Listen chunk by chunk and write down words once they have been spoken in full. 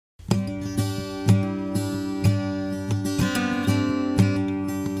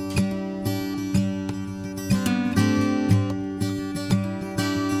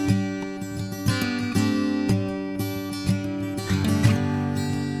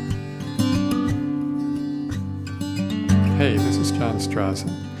Hey, this is John Strazen,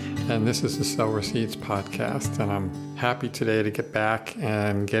 and this is the Sower Seeds podcast, and I'm happy today to get back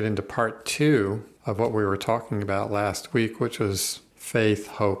and get into part 2 of what we were talking about last week, which was faith,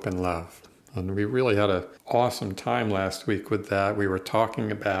 hope, and love. And we really had an awesome time last week with that. We were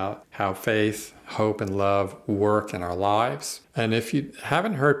talking about how faith, hope, and love work in our lives. And if you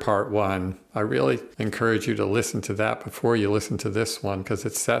haven't heard part 1, I really encourage you to listen to that before you listen to this one, because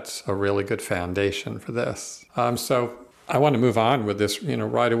it sets a really good foundation for this. So I want to move on with this,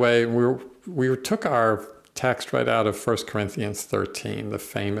 right away. We took our text right out of 1 Corinthians 13, the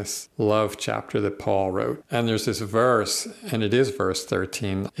famous love chapter that Paul wrote. And there's this verse, and it is verse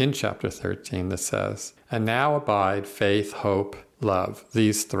 13 in chapter 13 that says, "And now abide faith, hope, love,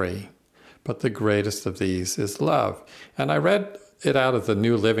 these three. But the greatest of these is love." And I read it out of the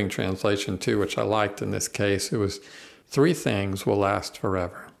New Living Translation too, which I liked in this case. It was 3 things will last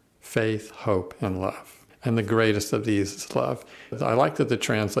forever: faith, hope, and love. And the greatest of these is love. I like that the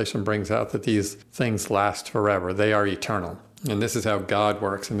translation brings out that these things last forever. They are eternal. And this is how God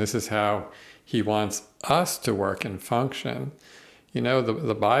works, and this is how he wants us to work and function.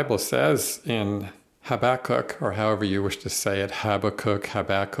 The Bible says in Habakkuk, or however you wish to say it,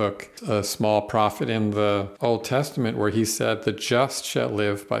 Habakkuk, a small prophet in the Old Testament, where he said, "The just shall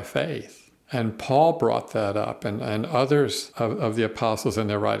live by faith." And Paul brought that up, and others of the apostles in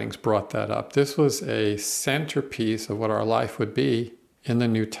their writings brought that up. This was a centerpiece of what our life would be in the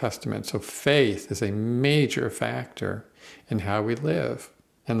New Testament. So faith is a major factor in how we live.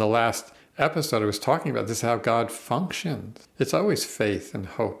 In the last episode, I was talking about this, how God functions. It's always faith and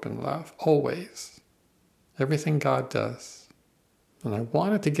hope and love, always. Everything God does. And I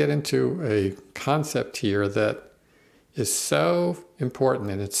wanted to get into a concept here that is so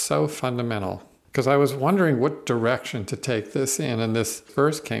important, and it's so fundamental, because I was wondering what direction to take this in, and this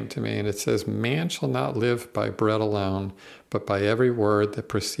verse came to me, and it says, "Man shall not live by bread alone, but by every word that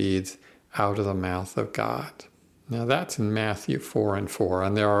proceeds out of the mouth of God." Now that's in Matthew 4:4,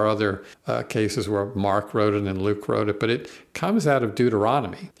 and there are other cases where Mark wrote it and Luke wrote it, but it comes out of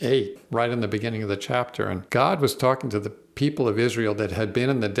Deuteronomy 8, right in the beginning of the chapter, and God was talking to the people of Israel that had been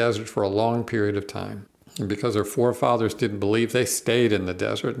in the desert for a long period of time. And because their forefathers didn't believe, they stayed in the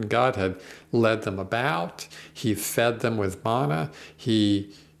desert, and God had led them about. He fed them with manna.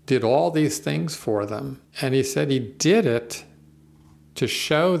 He did all these things for them. And he said he did it to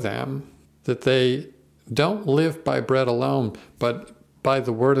show them that they don't live by bread alone, but by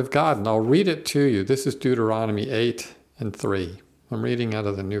the word of God. And I'll read it to you. This is Deuteronomy 8:3. I'm reading out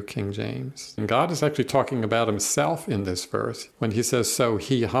of the New King James. And God is actually talking about himself in this verse. When he says, "So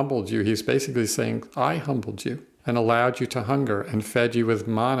he humbled you," he's basically saying, "I humbled you and allowed you to hunger and fed you with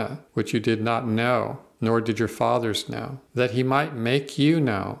manna, which you did not know, nor did your fathers know, that he might make you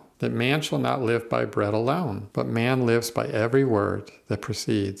know that man shall not live by bread alone, but man lives by every word that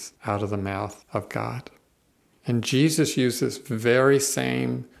proceeds out of the mouth of God." And Jesus used this very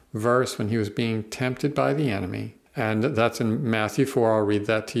same verse when he was being tempted by the enemy. And that's in Matthew 4. I'll read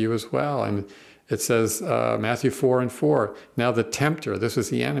that to you as well. And it says, Matthew 4:4, "Now the tempter," this was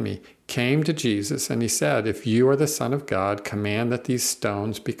the enemy, "came to Jesus, and he said, 'If you are the Son of God, command that these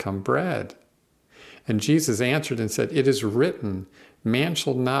stones become bread.' And Jesus answered and said, 'It is written, man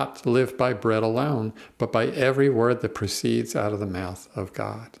shall not live by bread alone, but by every word that proceeds out of the mouth of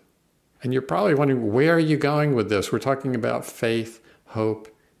God.'" And you're probably wondering, where are you going with this? We're talking about faith, hope,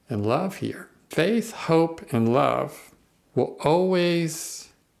 and love here. Faith, hope, and love will always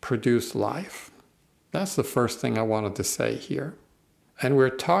produce life. That's the first thing I wanted to say here. And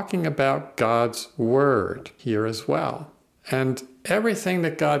we're talking about God's word here as well. And everything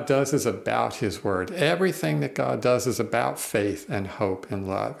that God does is about his word. Everything that God does is about faith and hope and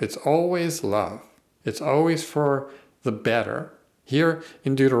love. It's always love. It's always for the better. Here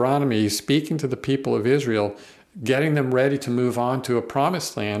in Deuteronomy, he's speaking to the people of Israel, getting them ready to move on to a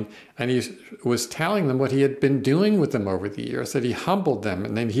promised land. And he was telling them what he had been doing with them over the years, that he humbled them.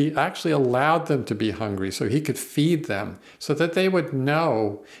 And then he actually allowed them to be hungry so he could feed them, so that they would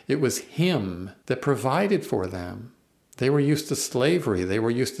know it was him that provided for them. They were used to slavery. They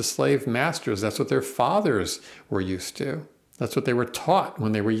were used to slave masters. That's what their fathers were used to. That's what they were taught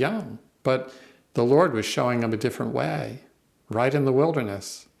when they were young. But the Lord was showing them a different way, right in the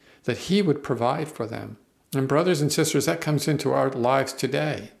wilderness, that he would provide for them. And brothers and sisters, that comes into our lives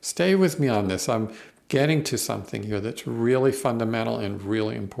today. Stay with me on this. I'm getting to something here that's really fundamental and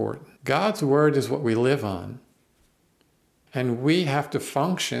really important. God's word is what we live on. And we have to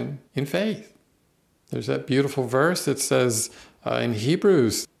function in faith. There's that beautiful verse that says in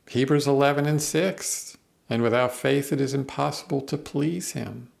Hebrews 11:6, "And without faith it is impossible to please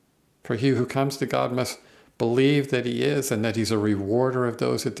him. For he who comes to God must believe that he is and that he's a rewarder of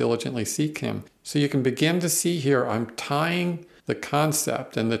those that diligently seek him. So you can begin to see here, I'm tying the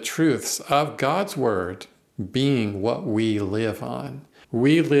concept and the truths of God's word being what we live on.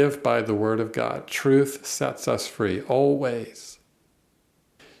 We live by the word of God. Truth sets us free, always.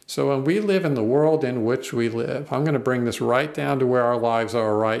 So when we live in the world in which we live, I'm going to bring this right down to where our lives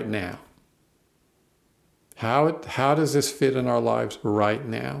are right now. How does this fit in our lives right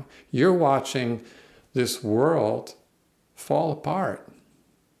now? You're watching this world fall apart.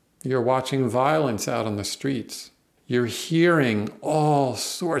 You're watching violence out on the streets. You're hearing all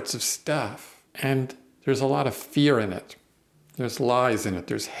sorts of stuff, and there's a lot of fear in it. There's lies in it.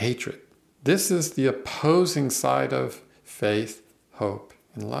 There's hatred. This is the opposing side of faith, hope,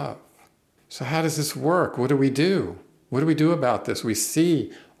 and love. So how does this work? What do we do? What do we do about this? We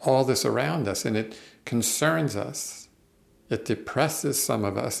see all this around us, and it concerns us. It depresses some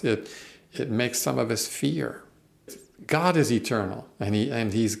of us. It makes some of us fear. God is eternal,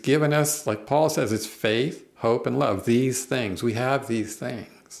 and he's given us, like Paul says, it's faith, hope, and love. These things. We have these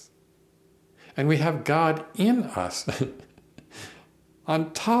things. And we have God in us.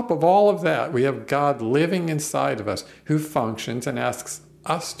 On top of all of that, we have God living inside of us who functions and asks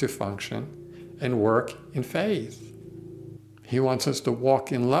us to function and work in faith. He wants us to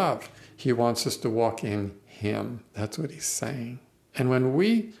walk in love. He wants us to walk in him. That's what he's saying. And when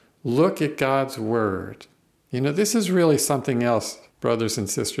we look at God's word, this is really something else, brothers and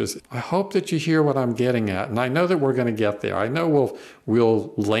sisters. I hope that you hear what I'm getting at. And I know that we're going to get there. I know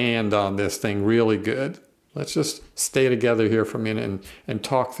we'll land on this thing really good. Let's just stay together here for a minute and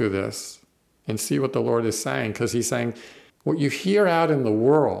talk through this and see what the Lord is saying. Because he's saying, what you hear out in the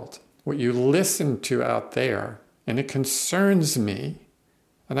world, what you listen to out there, and it concerns me,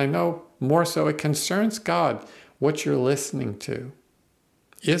 and I know more so it concerns God, what you're listening to.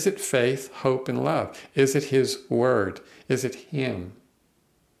 Is it faith, hope, and love? Is it his word? Is it him?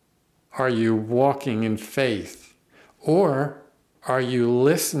 Are you walking in faith? Or are you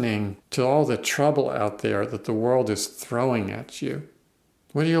listening to all the trouble out there that the world is throwing at you?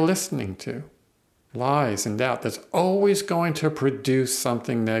 What are you listening to? Lies and doubt. That's always going to produce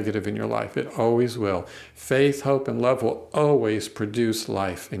something negative in your life. It always will. Faith, hope, and love will always produce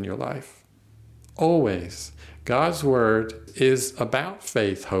life in your life. Always. God's word is about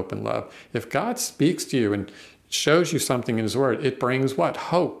faith, hope, and love. If God speaks to you and shows you something in his word, it brings what?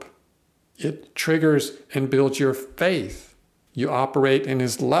 Hope. It triggers and builds your faith. You operate in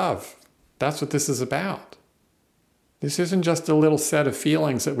his love. That's what this is about. This isn't just a little set of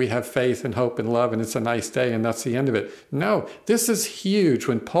feelings that we have faith and hope and love and it's a nice day and that's the end of it. No, this is huge.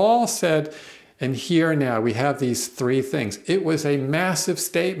 When Paul said, and here now we have these three things, it was a massive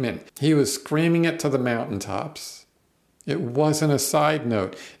statement. He was screaming it to the mountaintops. It wasn't a side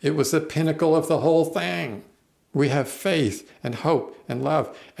note. It was the pinnacle of the whole thing. We have faith and hope and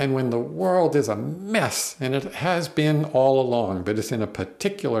love. And when the world is a mess, and it has been all along, but it's in a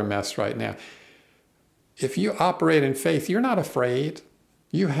particular mess right now, if you operate in faith, you're not afraid.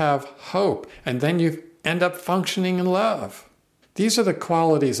 You have hope. And then you end up functioning in love. These are the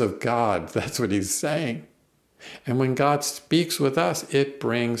qualities of God. That's what he's saying. And when God speaks with us, it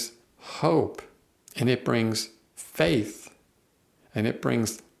brings hope. And it brings faith. And it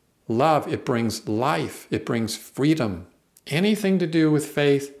brings love. It brings life. It brings freedom. Anything to do with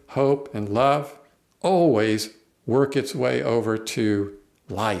faith, hope, and love always work its way over to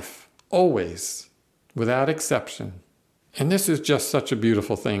life. Always. Without exception. And this is just such a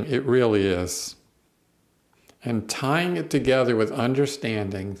beautiful thing. It really is. And tying it together with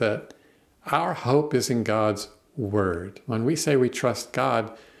understanding that our hope is in God's word. When we say we trust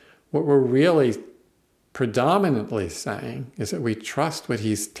God, what we're really predominantly saying is that we trust what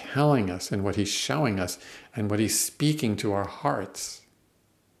he's telling us and what he's showing us and what he's speaking to our hearts.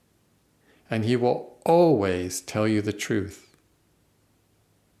 And he will always tell you the truth.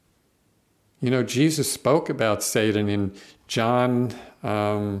 Jesus spoke about Satan in John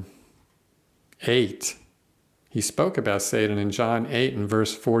 8. He spoke about Satan in John 8 and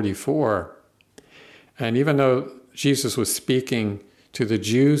verse 44. And even though Jesus was speaking to the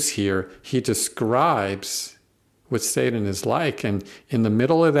Jews here, he describes what Satan is like. And in the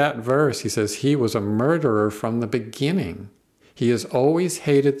middle of that verse, he says, he was a murderer from the beginning. He has always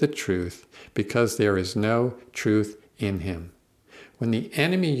hated the truth because there is no truth in him. When the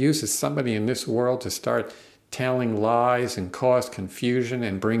enemy uses somebody in this world to start telling lies and cause confusion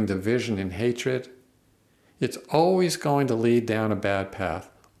and bring division and hatred, it's always going to lead down a bad path.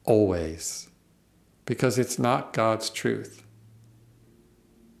 Always. Because it's not God's truth.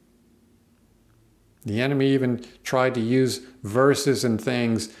 The enemy even tried to use verses and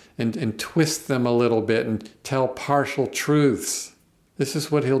things and twist them a little bit and tell partial truths. This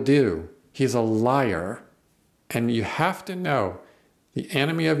is what he'll do. He's a liar. And you have to know the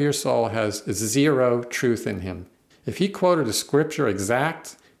enemy of your soul has zero truth in him. If he quoted a scripture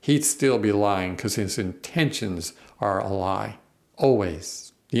exact, he'd still be lying because his intentions are a lie.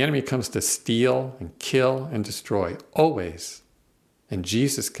 Always. The enemy comes to steal and kill and destroy. Always. And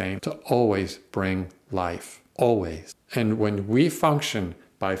Jesus came to always bring life. Always. And when we function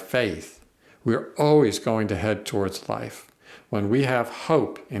by faith, we're always going to head towards life. When we have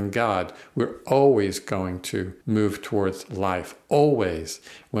hope in God, we're always going to move towards life. Always.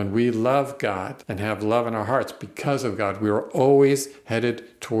 When we love God and have love in our hearts because of God, we are always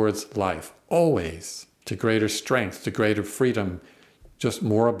headed towards life. Always. To greater strength, to greater freedom, just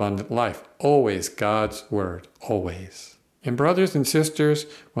more abundant life. Always God's word. Always. And brothers and sisters,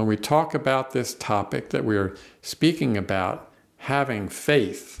 when we talk about this topic that we're speaking about, having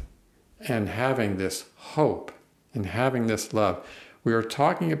faith and having this hope and having this love, we are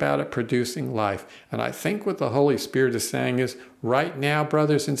talking about it producing life. And I think what the Holy Spirit is saying is, right now,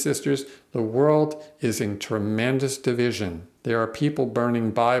 brothers and sisters, the world is in tremendous division. There are people burning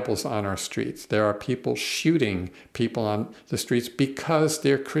Bibles on our streets. There are people shooting people on the streets because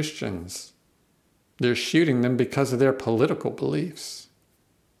they're Christians. They're shooting them because of their political beliefs.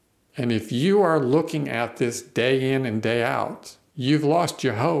 And if you are looking at this day in and day out, you've lost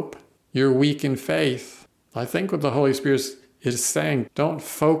your hope. You're weak in faith. I think what the Holy Spirit is saying, don't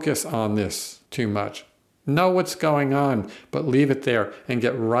focus on this too much. Know what's going on, but leave it there and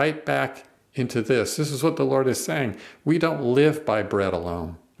get right back into this. This is what the Lord is saying. We don't live by bread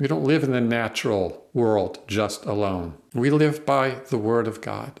alone. We don't live in the natural world just alone. We live by the Word of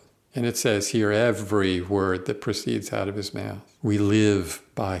God. And it says here, every word that proceeds out of his mouth, we live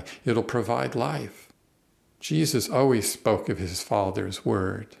by. It'll provide life. Jesus always spoke of his Father's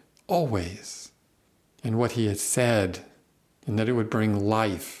word, always, and what he had said, and that it would bring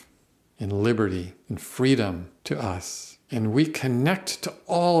life and liberty and freedom to us. And we connect to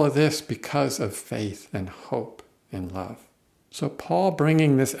all of this because of faith and hope and love. So Paul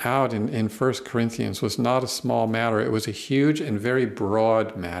bringing this out in 1 Corinthians was not a small matter. It was a huge and very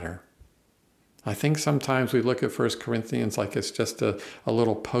broad matter. I think sometimes we look at 1 Corinthians like it's just a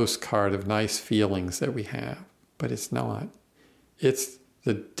little postcard of nice feelings that we have, but it's not. It's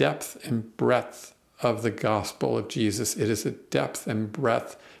the depth and breadth of the gospel of Jesus. It is the depth and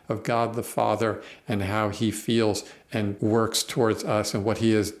breadth of God the Father and how he feels and works towards us and what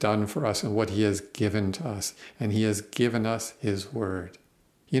he has done for us and what he has given to us. And he has given us his word.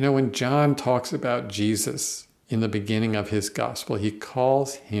 You know, when John talks about Jesus in the beginning of his gospel, he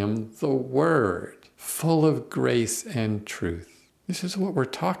calls him the Word, full of grace and truth. This is what we're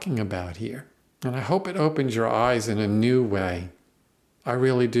talking about here. And I hope it opens your eyes in a new way. I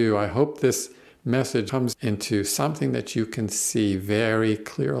really do. I hope this message comes into something that you can see very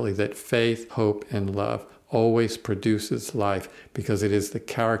clearly, that faith, hope, and love always produces life because it is the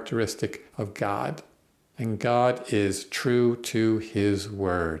characteristic of God. And God is true to his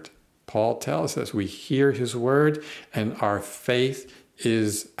word. Paul tells us we hear his word and our faith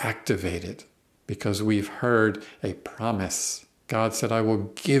is activated because we've heard a promise. God said, I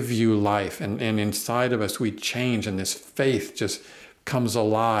will give you life. And inside of us we change and this faith just comes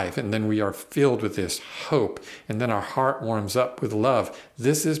alive, and then we are filled with this hope, and then our heart warms up with love.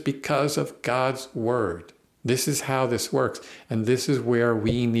 This is because of God's word. This is how this works, and this is where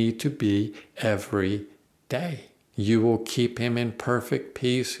we need to be every day. You will keep him in perfect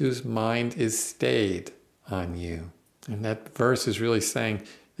peace whose mind is stayed on you. And that verse is really saying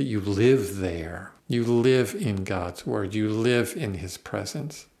that you live there. You live in God's word. You live in his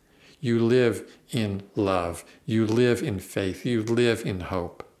presence. You live in love. You live in faith. You live in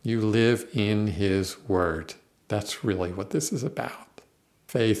hope. You live in his word. That's really what this is about.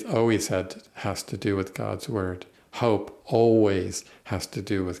 Faith always has to do with God's word. Hope always has to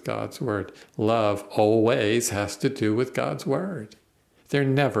do with God's word. Love always has to do with God's word. They're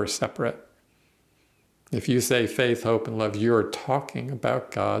never separate. If you say faith, hope, and love, you're talking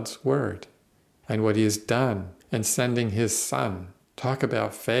about God's word and what he has done and sending his son. Talk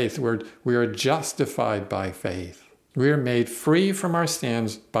about faith. We are justified by faith. We are made free from our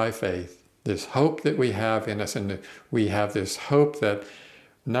sins by faith. This hope that we have in us, and we have this hope that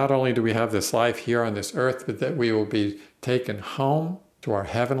not only do we have this life here on this earth, but that we will be taken home to our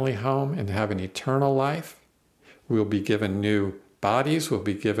heavenly home and have an eternal life. We will be given new bodies.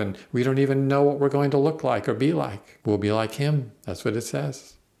 We don't even know what we're going to look like or be like. We'll be like him. That's what it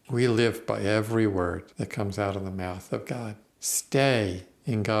says. We live by every word that comes out of the mouth of God. Stay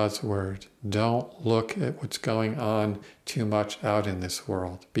in God's Word. Don't look at what's going on too much out in this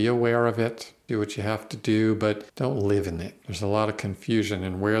world. Be aware of it. Do what you have to do, but don't live in it. There's a lot of confusion,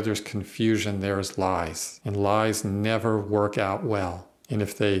 and where there's confusion, there's lies. And lies never work out well. And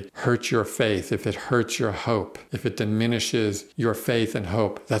if they hurt your faith, if it hurts your hope, if it diminishes your faith and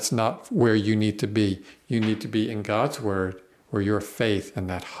hope, that's not where you need to be. You need to be in God's Word, where your faith and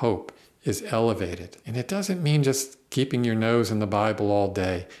that hope is elevated. And it doesn't mean just keeping your nose in the Bible all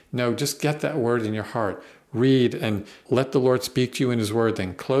day. No, just get that Word in your heart. Read and let the Lord speak to you in His Word.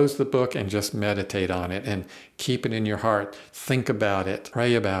 Then close the book and just meditate on it and keep it in your heart. Think about it.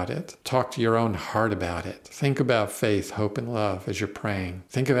 Pray about it. Talk to your own heart about it. Think about faith, hope, and love as you're praying.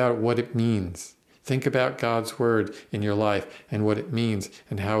 Think about what it means. Think about God's Word in your life and what it means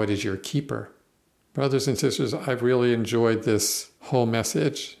and how it is your keeper. Brothers and sisters, I've really enjoyed this whole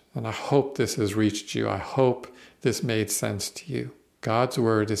message, and I hope this has reached you. I hope this made sense to you. God's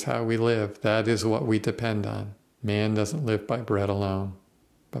Word is how we live. That is what we depend on. Man doesn't live by bread alone,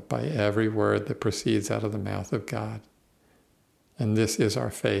 but by every word that proceeds out of the mouth of God. And this is our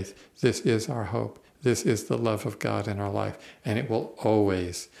faith. This is our hope. This is the love of God in our life, and it will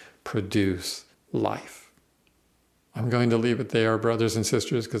always produce life. I'm going to leave it there, brothers and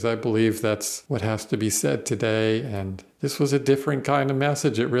sisters, because I believe that's what has to be said today. And this was a different kind of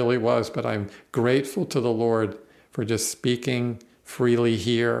message. It really was, but I'm grateful to the Lord for just speaking freely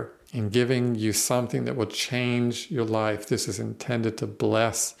here and giving you something that will change your life. This is intended to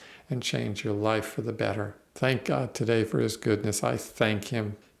bless and change your life for the better. Thank God today for His goodness. I thank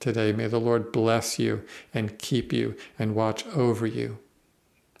Him today. May the Lord bless you and keep you and watch over you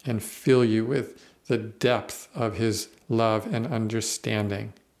and fill you with the depth of His love and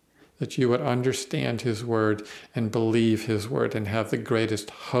understanding, that you would understand His Word and believe His Word and have the greatest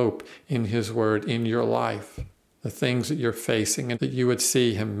hope in His Word in your life. The things that you're facing, and that you would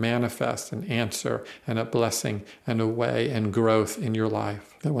see Him manifest and answer and a blessing and a way and growth in your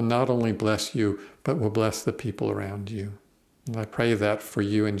life that will not only bless you, but will bless the people around you. And I pray that for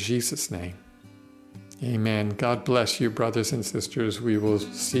you in Jesus' name. Amen. God bless you, brothers and sisters. We will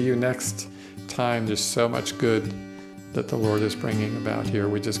see you next time. There's so much good that the Lord is bringing about here.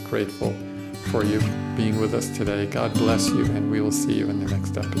 We're just grateful for you being with us today. God bless you, and we will see you in the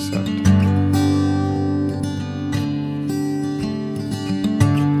next episode.